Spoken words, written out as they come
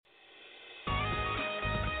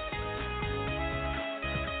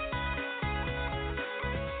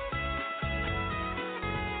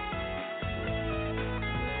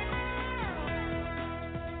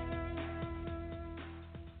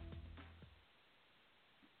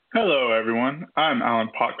Hello, everyone. I'm Alan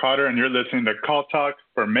Potcotter, and you're listening to CallTalk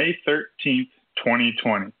for May 13th,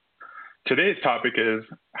 2020. Today's topic is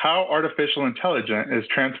how artificial intelligence is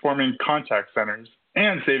transforming contact centers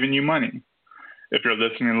and saving you money. If you're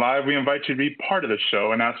listening live, we invite you to be part of the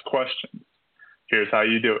show and ask questions. Here's how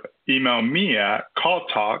you do it. Email me at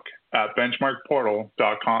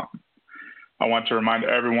calltalk@benchmarkportal.com. I want to remind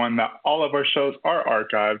everyone that all of our shows are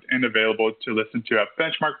archived and available to listen to at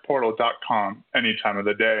benchmarkportal.com any time of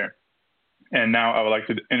the day. And now I would like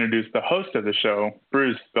to introduce the host of the show,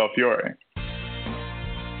 Bruce Belfiore.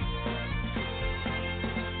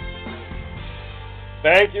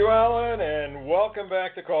 Thank you, Alan, and welcome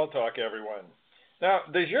back to Call Talk, everyone. Now,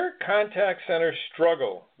 does your contact center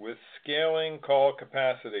struggle with scaling call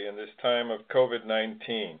capacity in this time of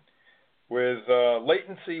COVID-19? With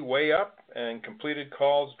latency way up and completed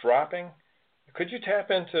calls dropping, could you tap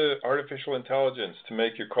into artificial intelligence to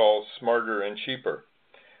make your calls smarter and cheaper?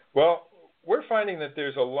 Well, we're finding that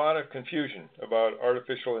there's a lot of confusion about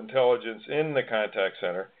artificial intelligence in the contact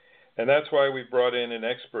center, and that's why we brought in an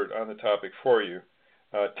expert on the topic for you,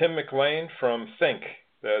 Tim McLain from thinQ.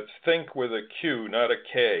 That's thinQ with a Q, not a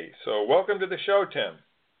K. So welcome to the show, Tim.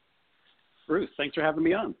 Bruce, thanks for having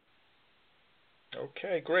me on.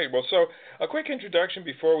 Okay, great. Well, so a quick introduction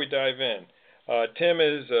before we dive in. Tim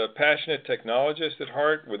is a passionate technologist at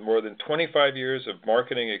heart with more than 25 years of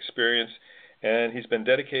marketing experience, and he's been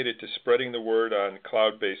dedicated to spreading the word on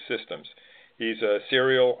cloud-based systems. He's a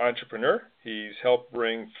serial entrepreneur. He's helped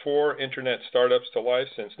bring 4 internet startups to life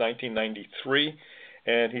since 1993,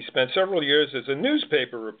 and he spent several years as a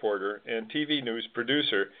newspaper reporter and TV news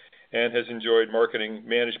producer and has enjoyed marketing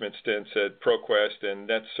management stints at ProQuest and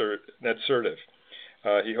Netsertive.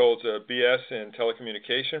 He holds a BS in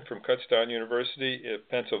telecommunication from Kutztown University in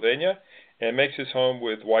Pennsylvania and makes his home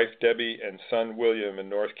with wife Debbie and son William in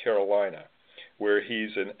North Carolina, where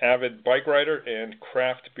he's an avid bike rider and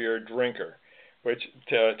craft beer drinker, which,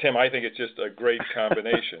 Tim, I think it's just a great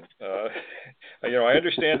combination. I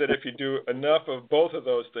understand that if you do enough of both of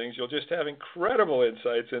those things, you'll just have incredible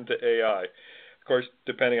insights into AI. Of course,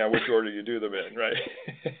 depending on which order you do them in, right?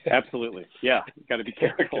 Absolutely. Yeah, got to be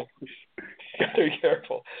careful. Got to be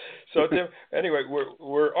careful. So, Tim, anyway,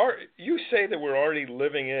 you say that we're already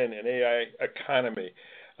living in an AI economy.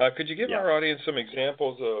 Could you give our audience some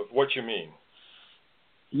examples of what you mean?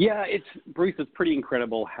 Yeah, Bruce, it's pretty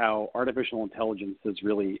incredible how artificial intelligence is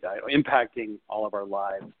really impacting all of our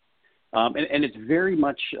lives. And it's very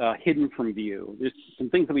much hidden from view. There's some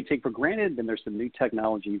things that we take for granted, and there's some new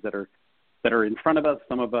technologies that are in front of us.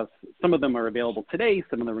 Some of them are available today.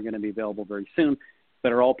 Some of them are going to be available very soon,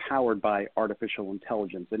 that are all powered by artificial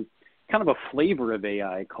intelligence and kind of a flavor of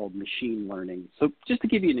AI called machine learning. So just to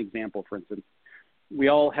give you an example, for instance, we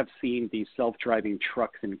all have seen these self-driving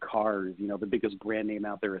trucks and cars. You know, the biggest brand name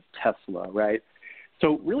out there is Tesla, right?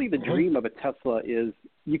 So really the dream of a Tesla is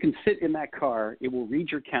you can sit in that car. It will read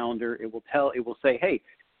your calendar. It will say, hey,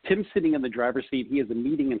 Tim's sitting in the driver's seat. He has a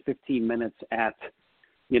meeting in 15 minutes at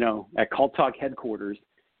CallTalk headquarters.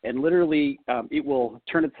 And literally, it will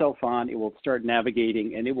turn itself on. It will start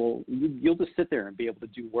navigating, and you'll just sit there and be able to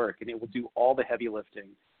do work, and it will do all the heavy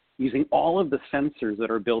lifting using all of the sensors that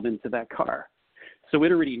are built into that car. So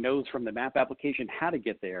it already knows from the map application how to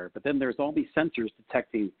get there, but then there's all these sensors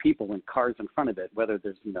detecting people and cars in front of it, whether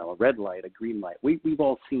there's a red light, a green light. We've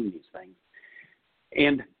all seen these things.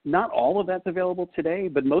 And not all of that's available today,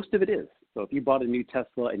 but most of it is. So if you bought a new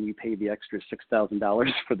Tesla and you paid the extra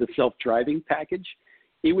 $6,000 for the self-driving package,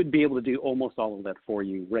 it would be able to do almost all of that for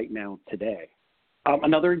you right now today.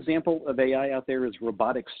 Another example of AI out there is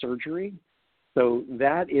robotic surgery. So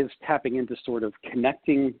that is tapping into sort of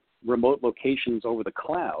connecting remote locations over the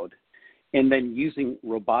cloud and then using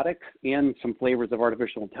robotics and some flavors of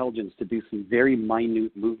artificial intelligence to do some very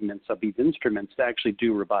minute movements of these instruments to actually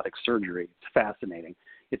do robotic surgery. It's fascinating.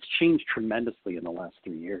 It's changed tremendously in the last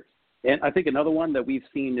 3 years. And I think another one that we've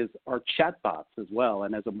seen is our chatbots as well.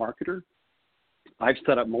 And as a marketer, I've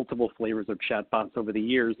set up multiple flavors of chatbots over the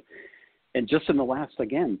years. And just in the last,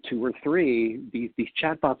 2 or 3, these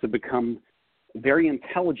chatbots have become very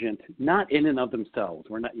intelligent, not in and of themselves.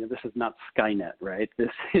 This is not Skynet, right?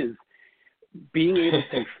 This is being able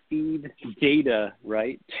to feed data,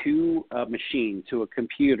 right, to a machine, to a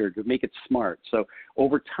computer, to make it smart. So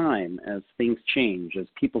over time, as things change, as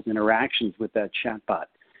people's interactions with that chatbot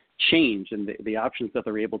change and the options that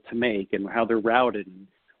they're able to make and how they're routed, and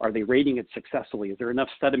are they rating it successfully? Is there enough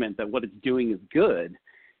sediment that what it's doing is good?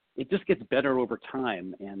 It just gets better over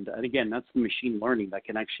time. And again, that's the machine learning that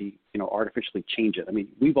can actually, artificially change it. I mean,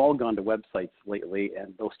 we've all gone to websites lately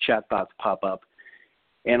and those chatbots pop up.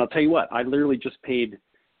 And I'll tell you what, I literally just paid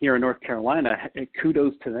here in North Carolina,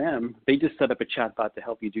 kudos to them. They just set up a chatbot to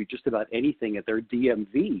help you do just about anything at their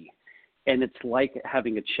DMV. And it's like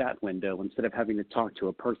having a chat window instead of having to talk to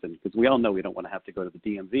a person, because we all know we don't want to have to go to the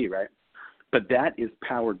DMV, right? But that is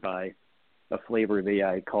powered by a flavor of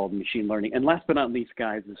AI called machine learning. And last but not least,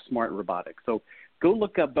 guys, is smart robotics. So go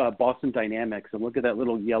look up Boston Dynamics and look at that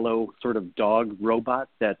little yellow sort of dog robot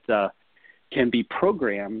that can be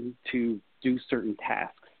programmed to do certain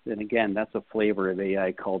tasks. And again, that's a flavor of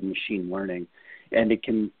AI called machine learning. And it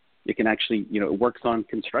can actually, it works on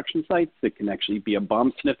construction sites. It can actually be a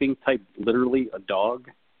bomb sniffing type, literally a dog.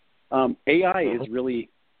 AI is really,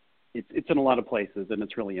 it's in a lot of places, and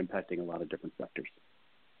it's really impacting a lot of different sectors.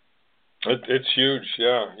 It's huge,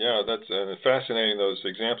 yeah. That's fascinating, those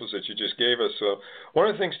examples that you just gave us. One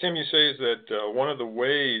of the things, Tim, you say is that one of the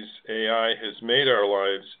ways AI has made our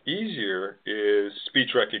lives easier is speech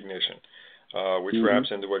recognition, which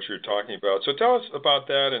wraps into what you're talking about. So tell us about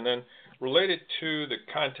that, and then relate it to the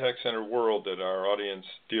contact center world that our audience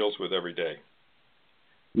deals with every day.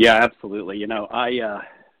 Yeah, absolutely.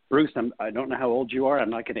 Bruce, I don't know how old you are.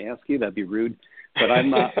 I'm not going to ask you. That'd be rude. But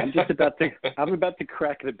I'm about to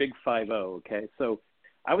crack the big 50. Okay, so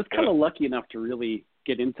I was kind of lucky enough to really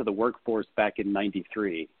get into the workforce back in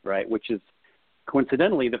 '93, right? Which is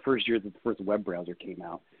coincidentally the first year that the first web browser came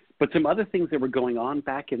out. But some other things that were going on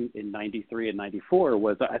back in '93 and '94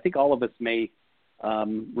 was, I think all of us may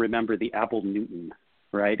remember the Apple Newton,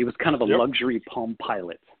 right? It was kind of a luxury Palm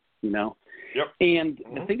Pilot, Yep. And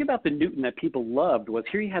the thing about the Newton that people loved was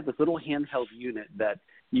here you had this little handheld unit that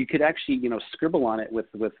you could actually, scribble on it with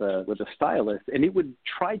a stylus, and it would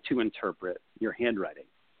try to interpret your handwriting.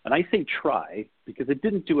 And I say try because it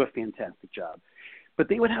didn't do a fantastic job. But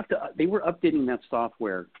they were updating that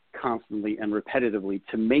software constantly and repetitively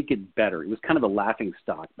to make it better. It was kind of a laughing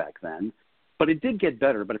stock back then. But it did get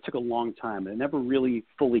better, but it took a long time. It never really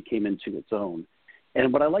fully came into its own.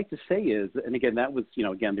 And what I like to say is, and again, that was,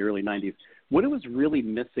 again, the early 90s, what it was really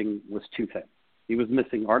missing was two things. It was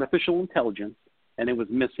missing artificial intelligence, and it was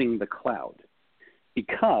missing the cloud.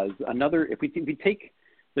 Because if we take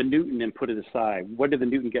the Newton and put it aside, what did the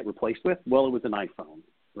Newton get replaced with? Well, it was an iPhone,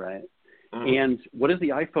 right? And what does the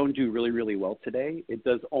iPhone do really, really well today? It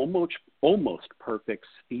does almost perfect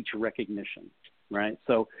speech recognition, right?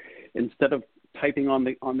 So instead of typing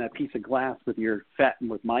on that piece of glass with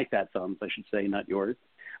my fat thumbs, I should say, not yours,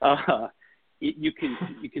 you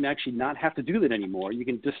can actually not have to do that anymore. You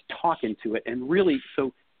can just talk into it, and really,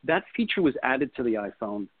 so that feature was added to the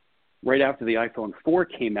iPhone right after the iPhone 4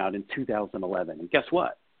 came out in 2011. And guess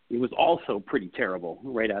what? It was also pretty terrible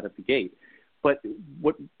right out of the gate. But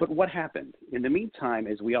what happened? In the meantime,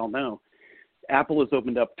 as we all know, Apple has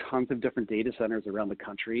opened up tons of different data centers around the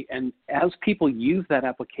country. And as people use that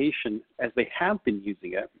application, as they have been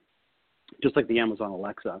using it, just like the Amazon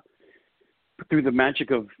Alexa, through the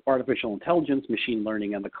magic of artificial intelligence, machine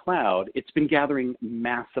learning, and the cloud, it's been gathering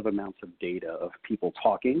massive amounts of data of people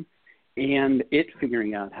talking and it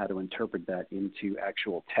figuring out how to interpret that into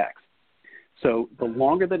actual text. So the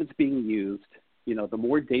longer that it's being used, the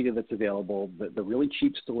more data that's available, the really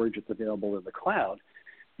cheap storage that's available in the cloud,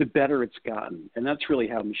 the better it's gotten. And that's really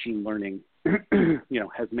how machine learning,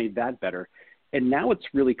 has made that better. And now it's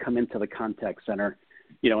really come into the contact center,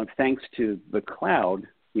 and thanks to the cloud,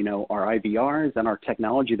 our IVRs and our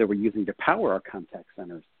technology that we're using to power our contact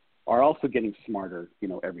centers are also getting smarter,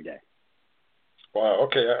 every day. Wow.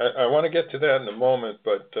 Okay. I want to get to that in a moment.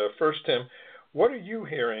 But first, Tim, what are you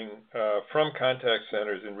hearing from contact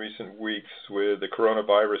centers in recent weeks with the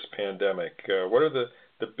coronavirus pandemic? What are the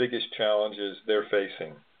biggest challenges they're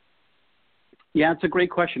facing? Yeah, it's a great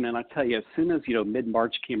question. And I tell you, as soon as,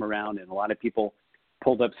 mid-March came around and a lot of people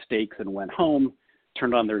pulled up stakes and went home,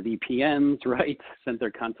 turned on their VPNs, right, sent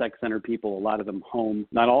their contact center people, a lot of them home.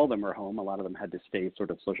 Not all of them are home. A lot of them had to stay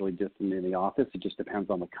sort of socially distant in the office. It just depends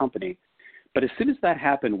on the company. But as soon as that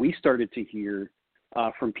happened, we started to hear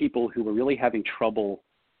from people who were really having trouble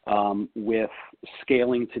with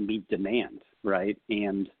scaling to meet demand, right?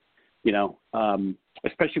 And,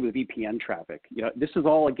 especially with VPN traffic. This is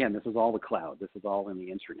all the cloud. This is all in the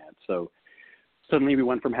internet. So suddenly we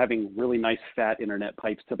went from having really nice fat internet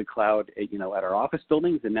pipes to the cloud, at our office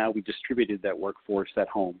buildings, and now we distributed that workforce at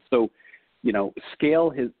home. So,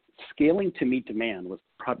 scaling to meet demand was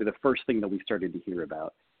probably the first thing that we started to hear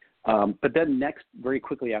about. But then next, very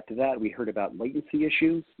quickly after that, we heard about latency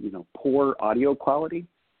issues, poor audio quality.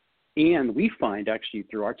 And we find actually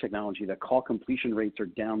through our technology that call completion rates are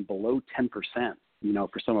down below 10%,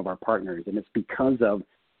 for some of our partners. And it's because of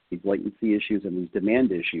these latency issues and these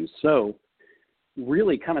demand issues. So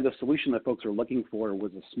really kind of the solution that folks are looking for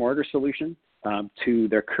was a smarter solution to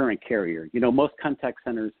their current carrier. Most contact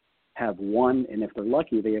centers have one, and if they're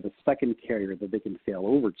lucky, they have a second carrier that they can fail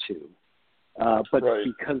over to. But right.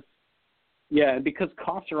 because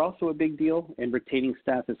costs are also a big deal and retaining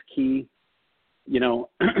staff is key,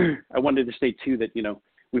 I wanted to say too that,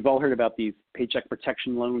 we've all heard about these paycheck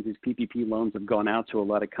protection loans. These PPP loans have gone out to a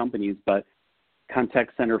lot of companies, but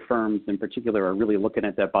contact center firms in particular are really looking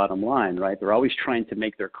at that bottom line, right? They're always trying to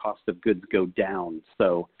make their cost of goods go down.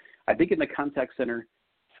 So I think in the contact center,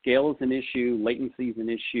 scale is an issue, latency is an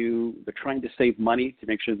issue. They're trying to save money to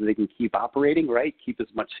make sure that they can keep operating, right? Keep as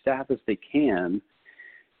much staff as they can.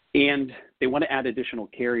 And they want to add additional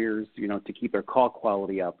carriers, to keep their call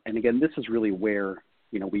quality up. And again, this is really where,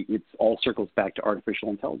 it all circles back to artificial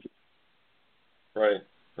intelligence. Right,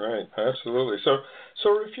 absolutely. So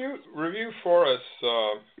review for us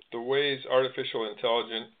the ways artificial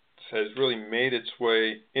intelligence has really made its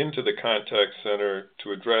way into the contact center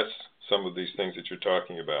to address some of these things that you're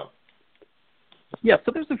talking about. Yeah,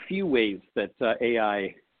 so there's a few ways that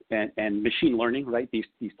AI and machine learning, right, these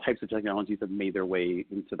types of technologies have made their way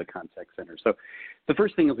into the contact center. So the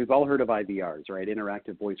first thing is we've all heard of IVRs, right,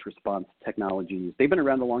 interactive voice response technologies. They've been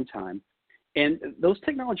around a long time. And those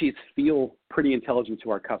technologies feel pretty intelligent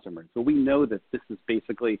to our customers. So we know that this is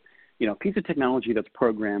basically, a piece of technology that's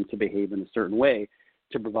programmed to behave in a certain way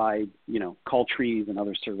to provide, call trees and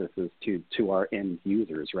other services to our end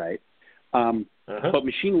users, right? But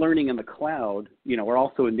machine learning in the cloud, are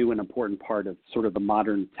also a new and important part of sort of the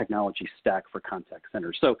modern technology stack for contact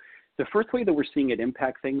centers. So the first way that we're seeing it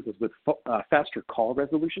impact things is with faster call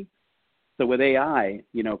resolution. So with AI,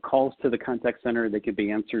 calls to the contact center, they could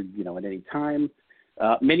be answered, at any time.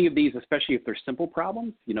 Many of these, especially if they're simple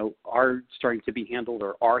problems, are starting to be handled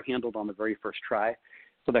or are handled on the very first try.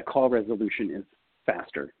 So that call resolution is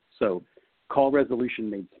faster. So call resolution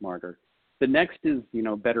made smarter. The next is,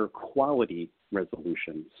 better quality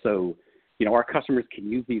resolution. So, our customers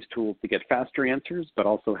can use these tools to get faster answers, but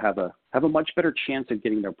also have a much better chance of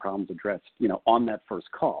getting their problems addressed, on that first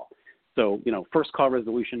call. So, first call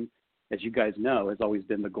resolution, as you guys know, has always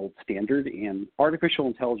been the gold standard, and artificial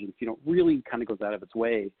intelligence, really kind of goes out of its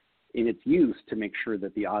way in its use to make sure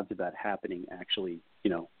that the odds of that happening actually,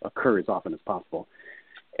 occur as often as possible.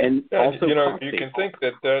 And also, you can think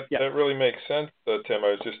that really makes sense, Tim.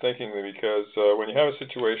 I was just thinking because when you have a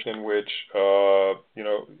situation in which,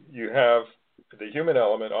 you have the human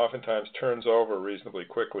element oftentimes turns over reasonably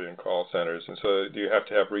quickly in call centers, and so you have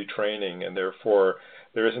to have retraining, and therefore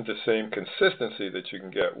there isn't the same consistency that you can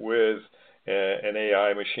get with an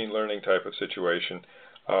AI machine learning type of situation.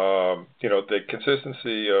 The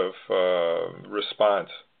consistency of response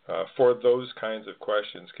for those kinds of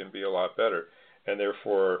questions can be a lot better. And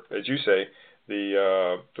therefore, as you say,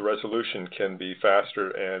 the resolution can be faster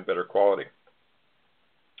and better quality.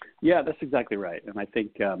 Yeah, that's exactly right. And I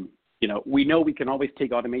think, we know we can always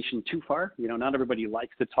take automation too far. Not everybody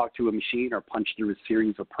likes to talk to a machine or punch through a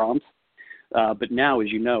series of prompts. But now,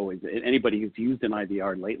 as you know, anybody who's used an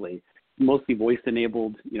IVR lately, mostly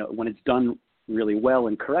voice-enabled, when it's done really well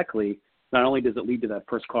and correctly, not only does it lead to that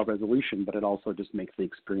first call resolution, but it also just makes the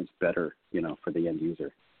experience better, for the end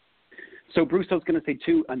user. So, Bruce, I was going to say,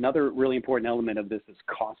 too, another really important element of this is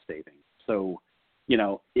cost saving. So,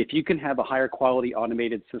 if you can have a higher quality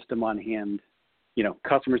automated system on hand,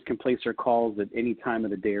 customers can place their calls at any time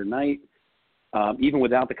of the day or night, even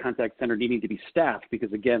without the contact center needing to be staffed,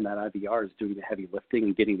 because, again, that IVR is doing the heavy lifting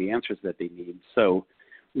and getting the answers that they need. So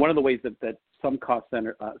one of the ways that some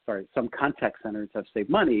contact centers have saved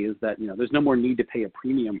money is that, there's no more need to pay a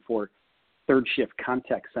premium for third shift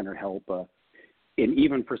contact center help, and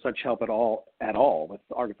even for such help at all with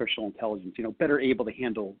artificial intelligence, better able to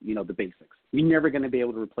handle, the basics. You're never going to be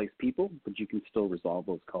able to replace people, but you can still resolve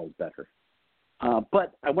those calls better.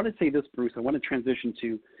 But I want to say this, Bruce, I want to transition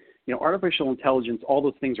to, artificial intelligence, all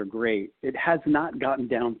those things are great. It has not gotten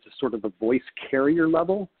down to sort of the voice carrier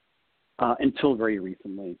level until very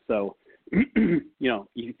recently. So,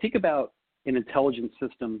 you think about an intelligent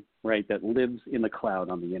system, right, that lives in the cloud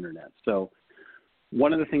on the internet. So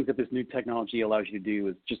one of the things that this new technology allows you to do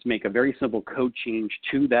is just make a very simple code change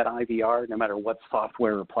to that IVR, no matter what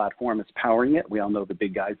software or platform is powering it. We all know the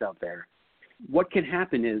big guys out there. What can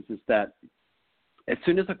happen is that as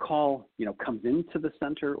soon as a call, comes into the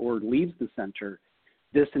center or leaves the center,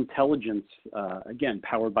 this intelligence, again,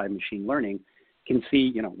 powered by machine learning, can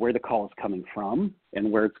see, where the call is coming from and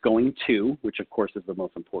where it's going to, which of course is the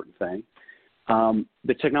most important thing.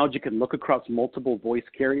 The technology can look across multiple voice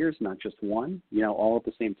carriers, not just one, all at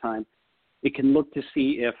the same time. It can look to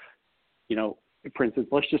see if, for instance,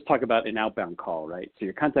 let's just talk about an outbound call, right? So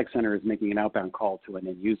your contact center is making an outbound call to an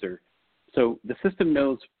end user. So the system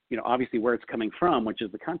knows, obviously where it's coming from, which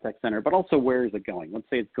is the contact center, but also where is it going? Let's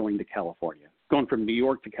say it's going to California, going from New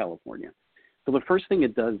York to California. So the first thing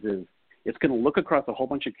it does is it's going to look across a whole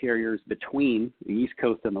bunch of carriers between the East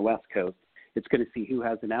Coast and the West Coast. It's going to see who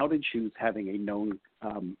has an outage, who's having a known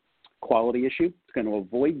quality issue. It's going to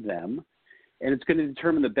avoid them, and it's going to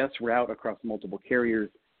determine the best route across multiple carriers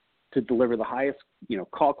to deliver the highest,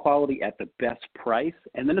 call quality at the best price,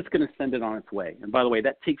 and then it's going to send it on its way. And by the way,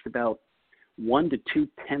 that takes about 1 to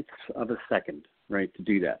 2/10 of a second, right, to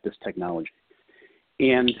do that, this technology.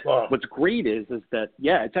 And wow. What's great is that,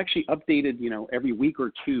 it's actually updated, every week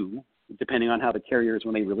or two, depending on how the carriers,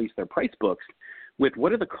 when they release their price books, with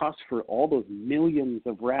what are the costs for all those millions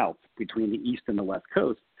of routes between the East and the West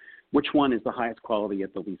Coast, which one is the highest quality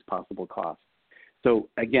at the least possible cost. So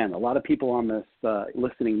again, a lot of people on this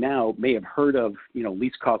listening now may have heard of,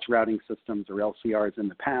 least cost routing systems or LCRs in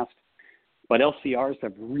the past, but LCRs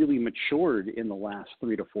have really matured in the last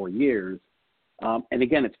 3 to 4 years. And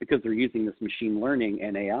again, it's because they're using this machine learning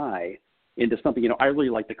and AI into something, I really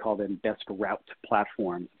like to call them best route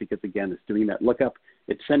platforms, because again, it's doing that lookup,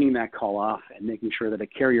 it's sending that call off and making sure that a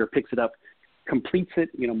carrier picks it up, completes it,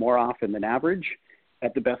 more often than average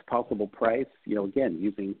at the best possible price, again,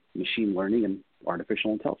 using machine learning and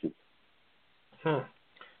artificial intelligence.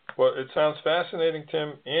 Well, it sounds fascinating,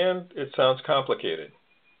 Tim, and it sounds complicated.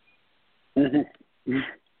 Mm-hmm.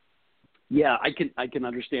 Yeah, I can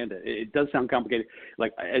understand it. It does sound complicated.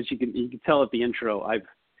 Like, as you can tell at the intro, I've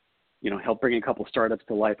helped bring a couple startups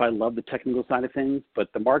to life. I love the technical side of things,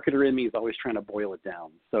 but the marketer in me is always trying to boil it down.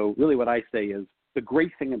 So really, what I say is the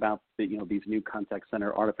great thing about these new contact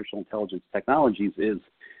center artificial intelligence technologies is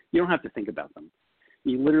you don't have to think about them.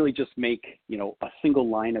 You literally just make a single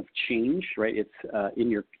line of change, right? It's in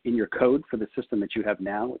your code for the system that you have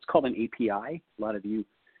now. It's called an API. A lot of you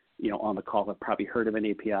on the call have probably heard of an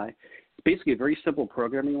API. It's basically a very simple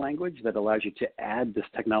programming language that allows you to add this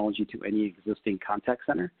technology to any existing contact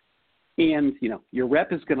center. And, your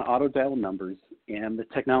rep is going to auto dial numbers, and the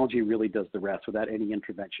technology really does the rest without any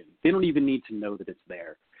intervention. They don't even need to know that it's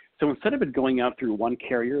there. So instead of it going out through one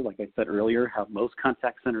carrier, like I said earlier, how most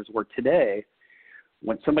contact centers work today,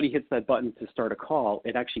 when somebody hits that button to start a call,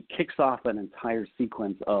 it actually kicks off an entire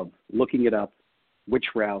sequence of looking it up, which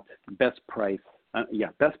route, best price,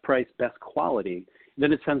 best quality.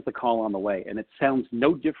 Then it sends the call on the way, and it sounds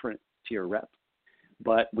no different to your rep.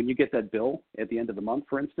 But when you get that bill at the end of the month,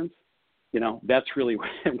 for instance, that's really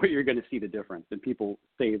where you're going to see the difference. And people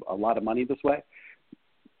save a lot of money this way.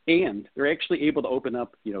 And they're actually able to open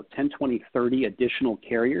up, 10, 20, 30 additional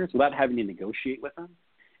carriers without having to negotiate with them,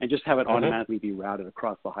 and just have it automatically be routed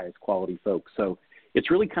across the highest quality folks. So it's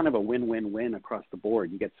really kind of a win-win-win across the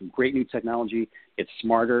board. You get some great new technology. It's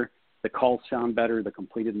smarter. The calls sound better. They're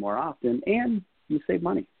completed more often, and you save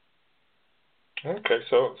money. Okay,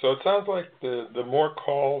 so it sounds like the more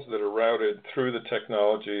calls that are routed through the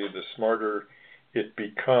technology, the smarter it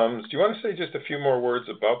becomes. Do you want to say just a few more words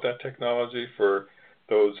about that technology for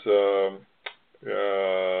those of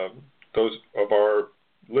our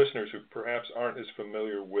listeners who perhaps aren't as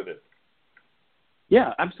familiar with it?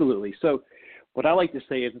 Yeah, absolutely. So what I like to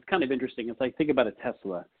say is it's kind of interesting. It's like, think about a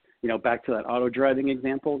Tesla, back to that auto driving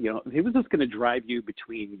example. If it was just going to drive you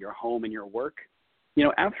between your home and your work,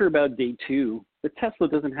 after about day 2, the Tesla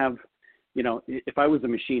doesn't have, if I was a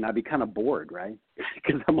machine, I'd be kind of bored, right?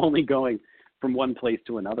 Because I'm only going from one place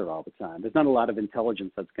to another all the time. There's not a lot of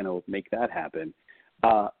intelligence that's going to make that happen.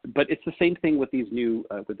 But it's the same thing with this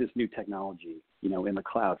new technology, in the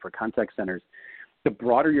cloud for contact centers. The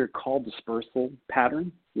broader your call dispersal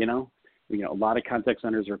pattern, a lot of contact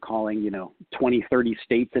centers are calling, 20, 30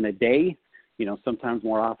 states in a day, sometimes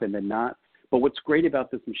more often than not. But what's great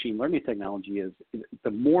about this machine learning technology is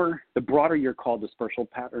the broader your call dispersal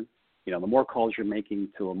pattern, the more calls you're making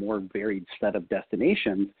to a more varied set of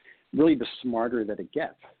destinations, really the smarter that it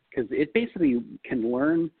gets. Because it basically can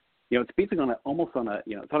learn, it's basically almost on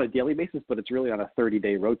a daily basis, but it's really on a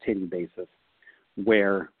 30-day rotating basis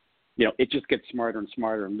where, it just gets smarter and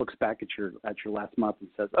smarter and looks back at your last month and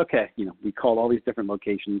says, okay, we called all these different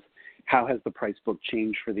locations. How has the price book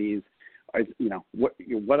changed for these?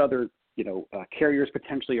 What other carriers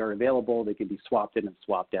potentially are available? They can be swapped in and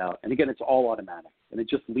swapped out. And again, it's all automatic, and it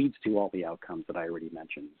just leads to all the outcomes that I already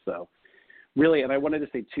mentioned. So really, and I wanted to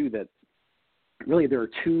say too, that really there are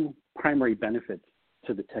 2 primary benefits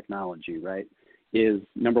to the technology, right? Is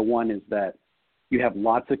number one is that you have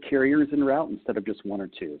lots of carriers en route instead of just 1 or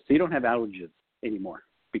 2. So you don't have outages anymore,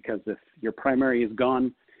 because if your primary is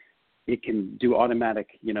gone, it can do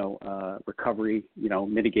automatic, recovery,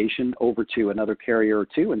 mitigation over to another carrier or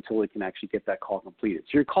 2 until it can actually get that call completed.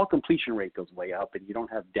 So your call completion rate goes way up, and you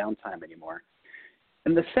don't have downtime anymore.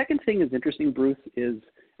 And the second thing is interesting, Bruce, is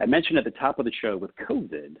I mentioned at the top of the show with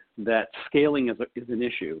COVID that scaling is an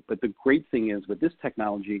issue. But the great thing is with this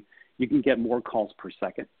technology, you can get more calls per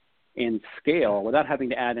second and scale without having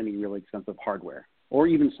to add any really expensive hardware or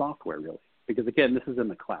even software, really. Because, again, this is in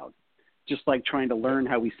the cloud. Just like trying to learn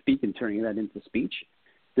how we speak and turning that into speech,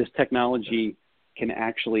 this technology can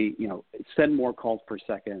actually, send more calls per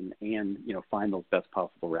second and, find those best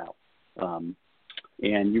possible routes.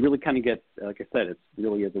 And you really kind of get, like I said, it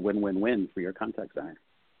really is a win-win-win for your contact center.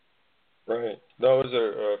 Right. Those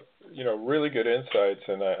are, really good insights.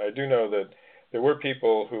 And I do know that there were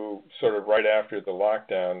people who sort of right after the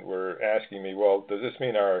lockdown were asking me, well, does this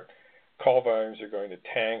mean our call volumes are going to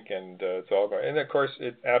tank and it's all going? And, of course,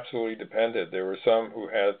 it absolutely depended. There were some who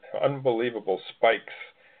had unbelievable spikes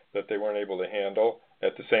that they weren't able to handle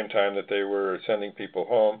at the same time that they were sending people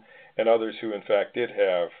home, and others who, in fact, did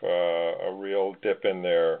have a real dip in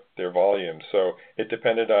their volume. So it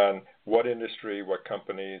depended on what industry, what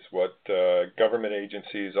companies, what government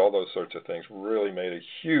agencies, all those sorts of things really made a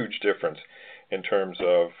huge difference in terms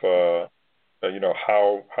of, how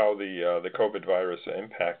the COVID virus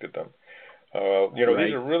impacted them. Right.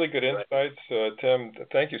 These are really good insights, Tim.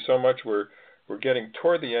 Thank you so much. We're getting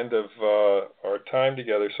toward the end of our time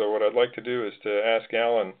together, so what I'd like to do is to ask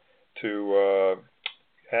Alan to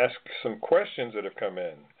ask some questions that have come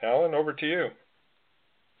in. Alan, over to you.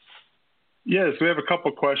 Yes, we have a couple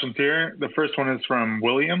questions here. The first one is from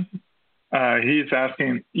William. He's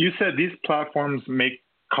asking, you said these platforms make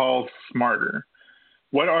calls smarter.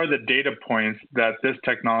 What are the data points that this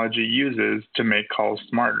technology uses to make calls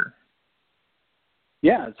smarter?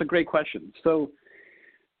 Yeah, it's a great question. So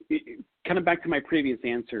kind of back to my previous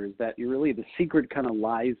answer is that the secret kind of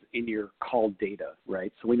lies in your call data,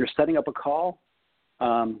 right? So when you're setting up a call,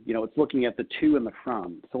 it's looking at the to and the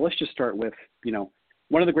from. So let's just start with,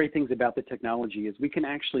 one of the great things about the technology is we can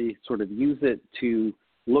actually sort of use it to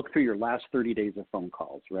look through your last 30 days of phone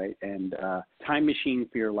calls, right? And time machine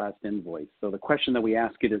for your last invoice. So the question that we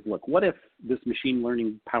ask it is, look, what if this machine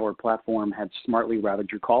learning powered platform had smartly routed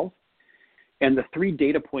your calls? And the three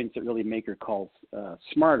data points that really make your calls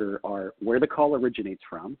smarter are where the call originates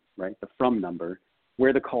from, right, the from number,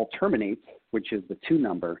 where the call terminates, which is the to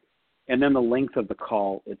number, and then the length of the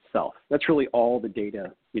call itself. That's really all the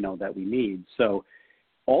data, that we need. So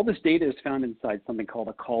all this data is found inside something called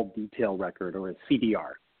a call detail record, or a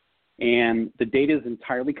CDR. And the data is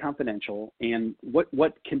entirely confidential. And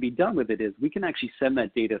what can be done with it is we can actually send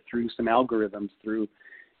that data through some algorithms through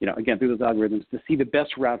those algorithms to see the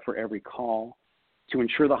best route for every call to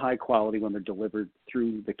ensure the high quality when they're delivered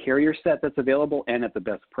through the carrier set that's available and at the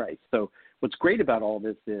best price. So what's great about all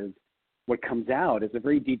this is what comes out is a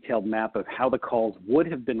very detailed map of how the calls would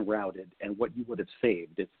have been routed and what you would have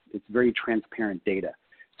saved. It's very transparent data.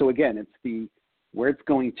 So again, it's where it's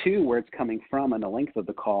going to, where it's coming from, and the length of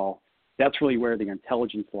the call. That's really where the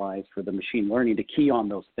intelligence lies for the machine learning to key on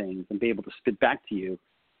those things and be able to spit back to you,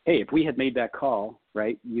 hey, if we had made that call,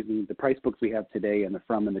 right, using the price books we have today and the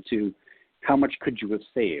from and the to, how much could you have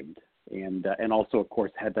saved? And also, of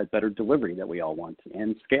course, had that better delivery that we all want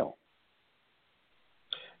and scale.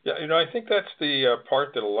 Yeah, I think that's the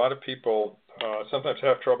part that a lot of people sometimes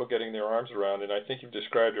have trouble getting their arms around, and I think you've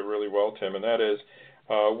described it really well, Tim, and that is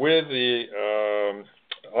with the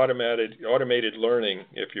automated learning,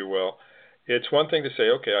 if you will. It's one thing to say,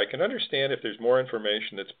 okay, I can understand if there's more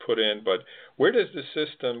information that's put in, but where does the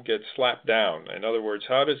system get slapped down? In other words,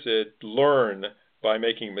 how does it learn by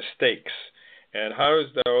making mistakes? And how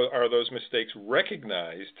are those mistakes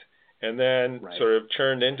recognized and then sort of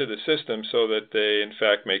churned into the system so that they, in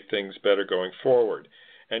fact, make things better going forward?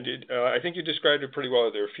 And I think you described it pretty well.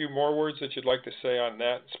 Are there a few more words that you'd like to say on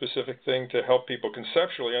that specific thing to help people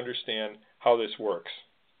conceptually understand how this works?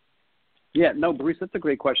 Yeah, no, Bruce, that's a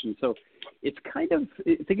great question. So it's kind of,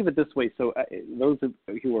 think of it this way. So those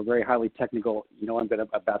who are very highly technical, I'm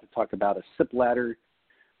about to talk about a SIP ladder.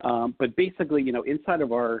 But basically, inside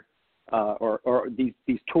of our, or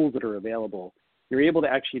these tools that are available, you're able to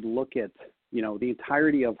actually look at, the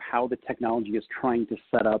entirety of how the technology is trying to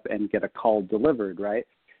set up and get a call delivered, right?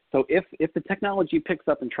 So if the technology picks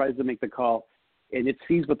up and tries to make the call and it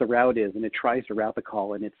sees what the route is and it tries to route the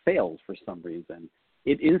call and it fails for some reason,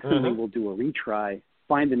 it instantly will do a retry,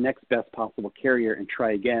 find the next best possible carrier and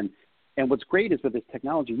try again. And what's great is with this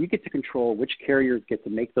technology, you get to control which carriers get to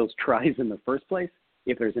make those tries in the first place.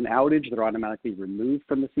 If there's an outage, they're automatically removed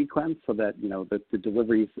from the sequence so that, the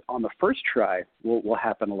deliveries on the first try will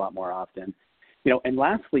happen a lot more often. And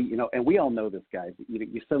lastly, and we all know this, guys,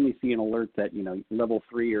 you suddenly see an alert that, level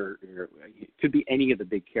 3 or it could be any of the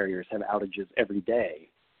big carriers have outages every day.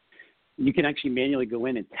 you can actually manually go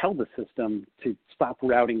in and tell the system to stop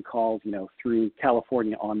routing calls, through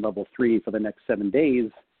California on level 3 for the next 7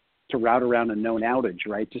 days to route around a known outage,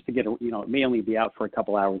 right? Just to get, it may only be out for a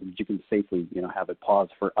couple hours, but you can safely, have it pause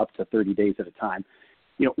for up to 30 days at a time.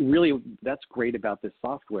 Really, that's great about this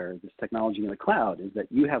software, this technology in the cloud, is that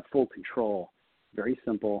you have full control. Very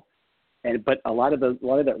simple, but a lot of that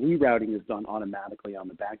rerouting is done automatically on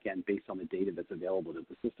the back end based on the data that's available to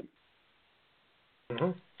the system.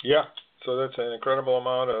 Mm-hmm. Yeah, so that's an incredible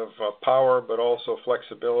amount of power, but also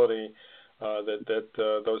flexibility that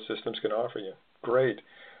those systems can offer you. Great.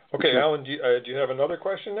 Okay, Alan, do you have another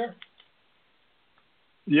question there?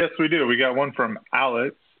 Yes, we do. We got one from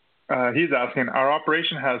Alex. He's asking, our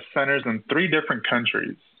operation has centers in 3 different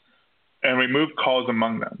countries, and we move calls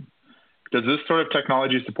among them. Does this sort of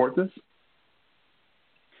technology support this?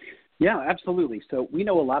 Yeah, absolutely. So we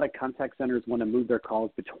know a lot of contact centers want to move their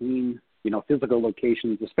calls between, physical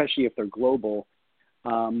locations, especially if they're global.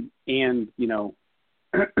 That's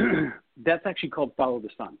actually called follow the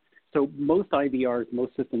sun. So most IVRs,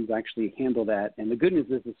 most systems actually handle that. And the good news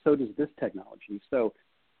is so does this technology. So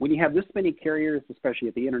when you have this many carriers, especially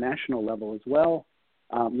at the international level as well,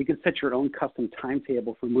 you can set your own custom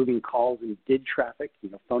timetable for moving calls and DID traffic,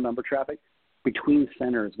 phone number traffic, between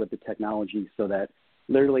centers with the technology so that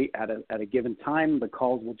literally at a given time, the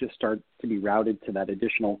calls will just start to be routed to that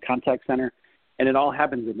additional contact center. And it all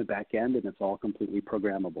happens in the back end, and it's all completely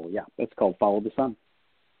programmable. Yeah, that's called follow the sun.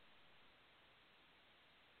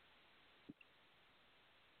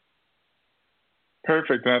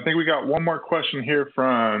 Perfect. And I think we got one more question here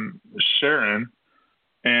from Sharon.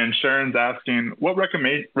 And Sharon's asking, what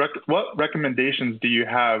recommendations do you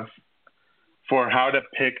have for how to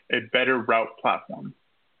pick a better route platform?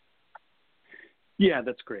 Yeah,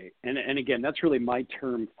 that's great. And again, that's really my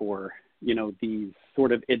term for, these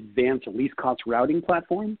sort of advanced least cost routing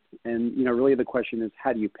platforms. And, really the question is,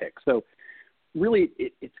 how do you pick? So really,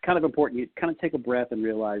 it's kind of important. You kind of take a breath and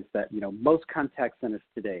realize that, most contact centers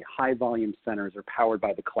today, high volume centers, are powered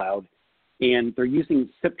by the cloud, and they're using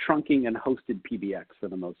SIP trunking and hosted PBX for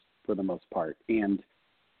the most part. And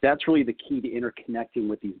that's really the key to interconnecting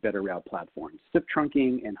with these better route platforms, SIP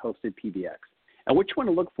trunking and hosted PBX. And what you want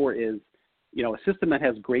to look for is, a system that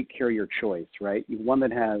has great carrier choice, right? One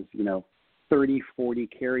that has, 30, 40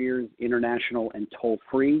 carriers, international and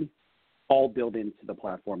toll-free, all built into the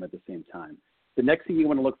platform at the same time. The next thing you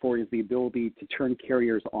want to look for is the ability to turn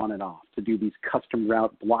carriers on and off, to do these custom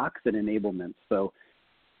route blocks and enablements.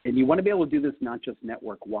 And you want to be able to do this not just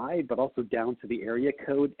network-wide, but also down to the area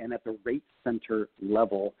code and at the rate center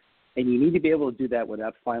level. And you need to be able to do that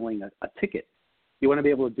without filing a ticket. You want to be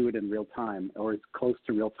able to do it in real time, or as close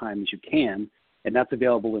to real time as you can, and that's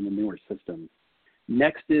available in the newer systems.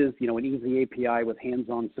 Next is, an easy API with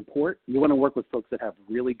hands-on support. You want to work with folks that have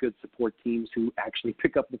really good support teams who actually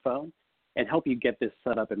pick up the phone and help you get this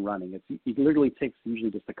set up and running. It literally takes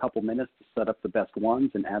usually just a couple minutes to set up the best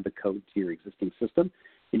ones and add the code to your existing system.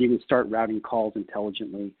 And you can start routing calls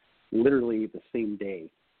intelligently literally the same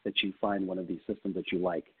day that you find one of these systems that you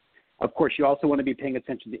like. Of course, you also want to be paying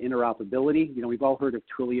attention to interoperability. We've all heard of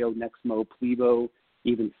Twilio, Nexmo, Plivo,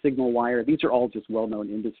 even SignalWire. These are all just well-known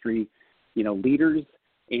industry, leaders,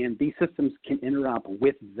 and these systems can interop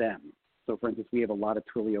with them. So, for instance, we have a lot of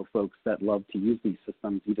Twilio folks that love to use these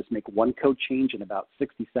systems. You just make one code change in about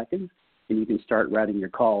 60 seconds, and you can start routing your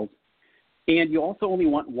calls. And you also only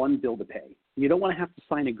want one bill to pay. You don't want to have to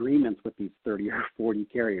sign agreements with these 30 or 40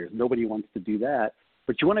 carriers. Nobody wants to do that.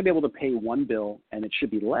 But you want to be able to pay one bill, and it should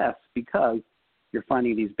be less because you're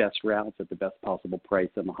finding these best routes at the best possible price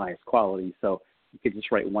and the highest quality. So you could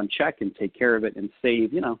just write one check and take care of it and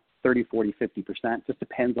save, 30, 40, 50%. Just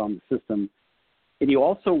depends on the system. And you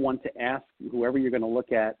also want to ask whoever you're going to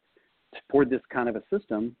look at for this kind of a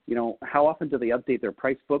system, how often do they update their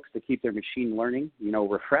price books to keep their machine learning,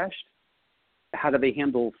 refreshed? How do they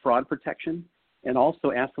handle fraud protection? And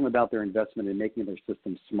also ask them about their investment in making their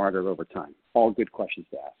systems smarter over time. All good questions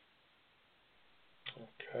to ask.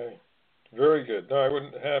 Okay. Very good. No, I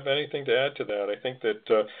wouldn't have anything to add to that. I think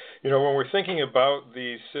that, when we're thinking about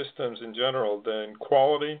these systems in general, then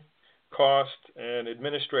quality, cost, and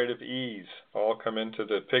administrative ease all come into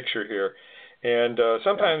the picture here. And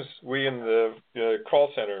sometimes we in the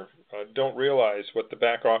call center don't realize what the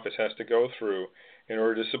back office has to go through in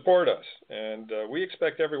order to support us. And we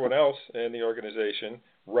expect everyone else in the organization,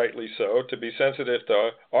 rightly so, to be sensitive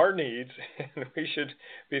to our needs, and we should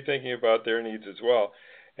be thinking about their needs as well,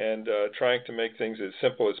 and trying to make things as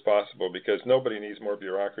simple as possible, because nobody needs more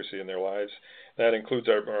bureaucracy in their lives. That includes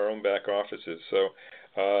our own back offices. So,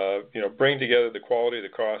 bring together the quality, the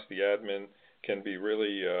cost, the admin, can be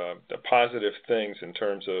really positive things in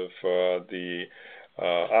terms of the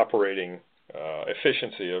operating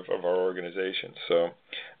efficiency of our organization. So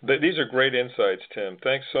these are great insights, Tim.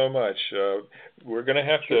 Thanks so much. We're going to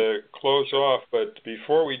have to close off, but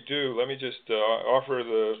before we do, let me just offer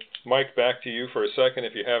the mic back to you for a second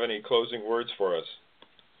if you have any closing words for us.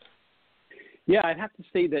 Yeah, I'd have to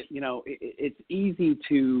say that, it's easy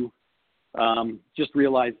to just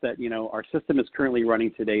realize that, our system is currently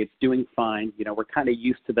running today. It's doing fine. We're kind of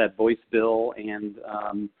used to that voice bill and,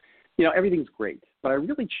 everything's great. But I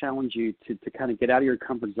really challenge you to kind of get out of your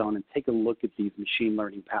comfort zone and take a look at these machine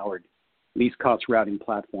learning powered least cost routing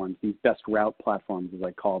platforms, these best route platforms, as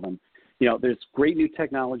I call them. There's great new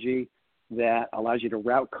technology that allows you to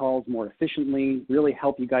route calls more efficiently, really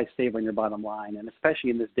help you guys save on your bottom line. And especially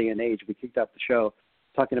in this day and age, we kicked off the show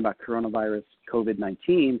talking about coronavirus,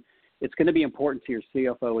 COVID-19. It's going to be important to your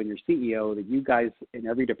CFO and your CEO that you guys in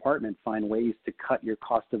every department find ways to cut your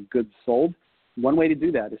cost of goods sold. One way to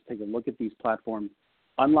do that is take a look at these platforms,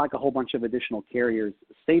 unlock a whole bunch of additional carriers,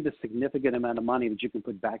 save a significant amount of money that you can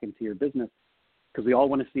put back into your business, because we all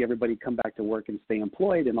want to see everybody come back to work and stay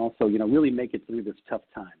employed and also, really make it through this tough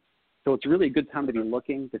time. So it's really a good time to be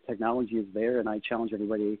looking. The technology is there, and I challenge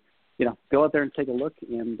everybody, go out there and take a look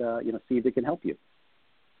and, see if it can help you.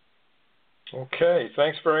 Okay.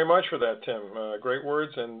 Thanks very much for that, Tim. Great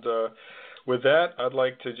words. And with that, I'd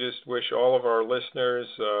like to just wish all of our listeners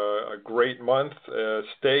a great month.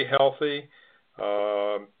 Stay healthy,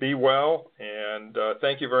 be well, and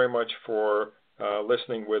thank you very much for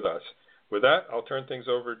listening with us. With that, I'll turn things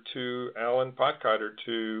over to Alan Potcotter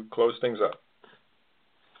to close things up.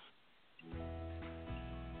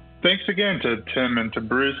 Thanks again to Tim and to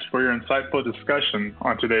Bruce for your insightful discussion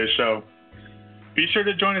on today's show. Be sure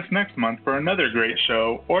to join us next month for another great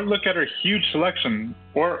show, or look at our huge selection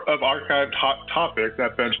of archived hot topics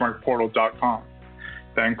at benchmarkportal.com.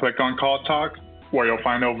 Then click on CallTalk, where you'll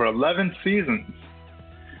find over 11 seasons.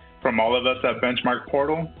 From all of us at Benchmark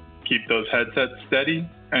Portal, keep those headsets steady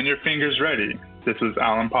and your fingers ready. This is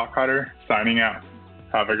Alan Potcotter signing out.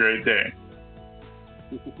 Have a great day.